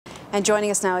And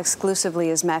joining us now exclusively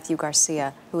is Matthew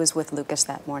Garcia, who was with Lucas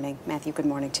that morning. Matthew, good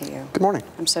morning to you. Good morning.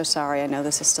 I'm so sorry. I know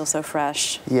this is still so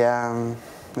fresh. Yeah,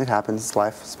 it happens. It's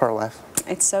life. It's part of life.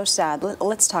 It's so sad.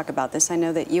 Let's talk about this. I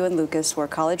know that you and Lucas were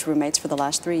college roommates for the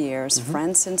last 3 years,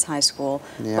 friends since high school,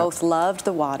 both loved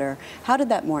the water. How did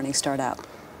that morning start out?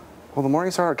 Well, the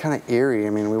morning started kind of eerie.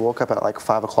 I mean, we woke up at like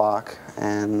 5 o'clock,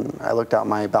 and I looked out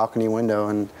my balcony window,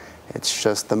 and it's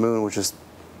just the moon was just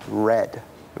red.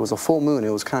 It was a full moon. It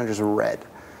was kind of just red.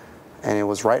 And it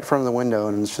was right in front of the window,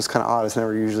 and it's just kind of odd. It's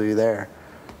never usually there.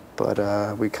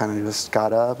 But we kind of just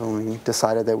got up, and we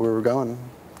decided that we were going.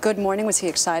 Good morning. Was he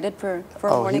excited for a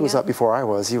morning? Oh, he was up before I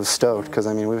was. He was stoked because,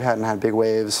 I mean, we hadn't had big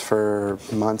waves for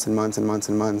months and months and months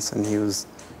and months, and he was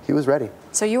ready.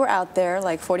 So you were out there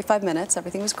like 45 minutes.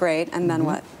 Everything was great. And then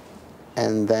what?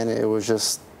 And then it was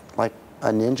just like a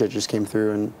ninja just came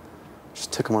through and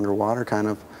just took him underwater, kind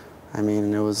of. I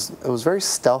mean, it was very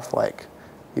stealth-like.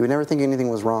 You would never think anything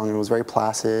was wrong. It was very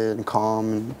placid and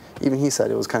calm. And even he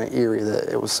said it was kind of eerie that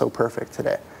it was so perfect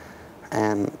today.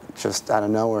 And just out of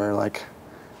nowhere, like,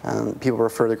 people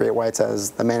refer to great whites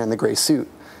as the man in the gray suit.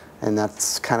 And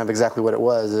that's kind of exactly what it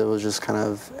was. It was just kind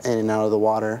of in and out of the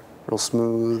water, real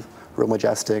smooth, real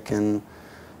majestic, and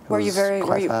were you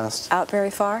out very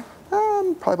far?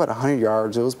 Probably about 100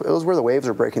 yards. It was where the waves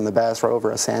were breaking the best, right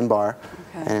over a sandbar.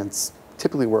 Okay. And it's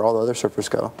typically where all the other surfers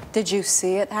go. Did you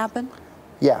see it happen?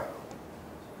 Yeah.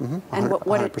 100%. And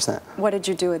 100%. What did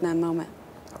you do in that moment?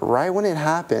 Right when it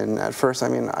happened, at first, I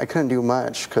mean, I couldn't do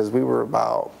much because we were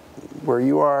about where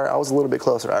you are. I was a little bit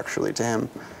closer, actually, to him.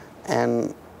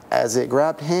 And as it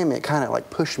grabbed him, it kind of like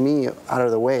pushed me out of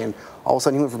the way. And all of a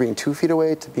sudden, he went from being 2 feet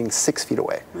away to being 6 feet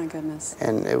away. My goodness.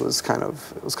 And it was kind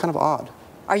of odd.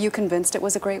 Are you convinced it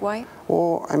was a great white?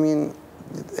 Well, I mean,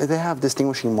 they have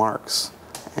distinguishing marks,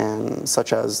 and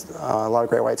such as a lot of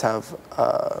great whites have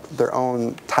their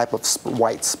own type of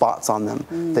white spots on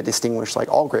them that distinguish, like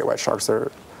all great white sharks.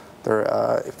 They're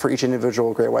for each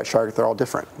individual great white shark, they're all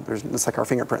different. It's like our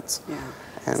fingerprints. Yeah.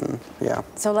 And yeah.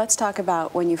 So let's talk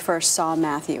about when you first saw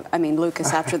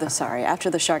Lucas after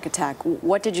the shark attack.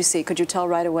 What did you see? Could you tell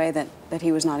right away that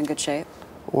he was not in good shape?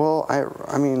 Well,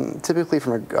 I mean, typically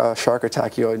from a shark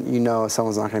attack, you know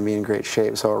someone's not going to be in great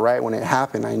shape. So right when it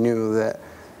happened, I knew that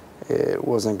it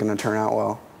wasn't going to turn out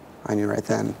well. I knew right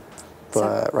then.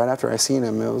 But right after I seen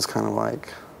him, it was kind of like,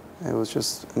 it was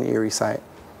just an eerie sight.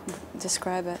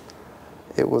 Describe it.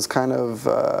 It was kind of,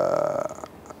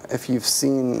 if you've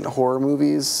seen horror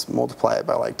movies, multiply it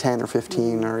by like 10 or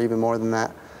 15 or even more than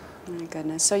that. My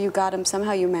goodness. So you got him,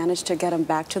 somehow you managed to get him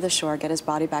back to the shore, get his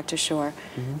body back to shore.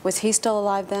 Was he still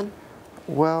alive then?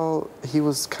 Well, he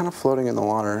was kind of floating in the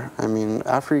water. I mean,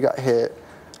 after he got hit,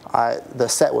 the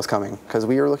set was coming because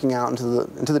we were looking out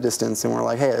into the distance and we're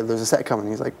like, hey, there's a set coming.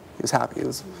 He's like, he was happy. It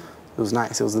was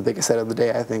nice. It was the biggest set of the day,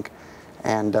 I think.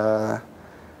 And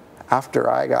after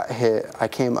I got hit, I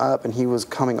came up and he was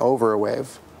coming over a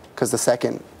wave because the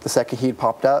second he'd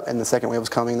popped up and the second wave was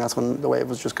coming, that's when the wave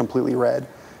was just completely red.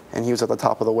 And he was at the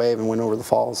top of the wave and went over the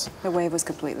falls. The wave was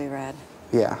completely red.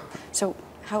 Yeah. So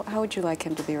how would you like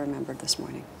him to be remembered this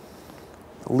morning?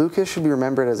 Lucas should be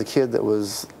remembered as a kid that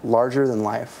was larger than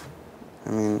life. I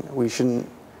mean, we shouldn't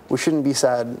be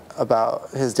sad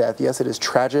about his death. Yes, it is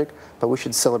tragic, but we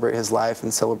should celebrate his life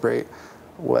and celebrate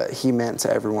what he meant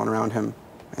to everyone around him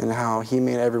and how he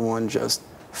made everyone just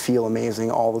feel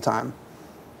amazing all the time.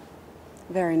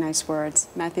 Very nice words.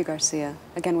 Matthew Garcia,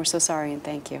 again, we're so sorry and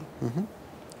thank you.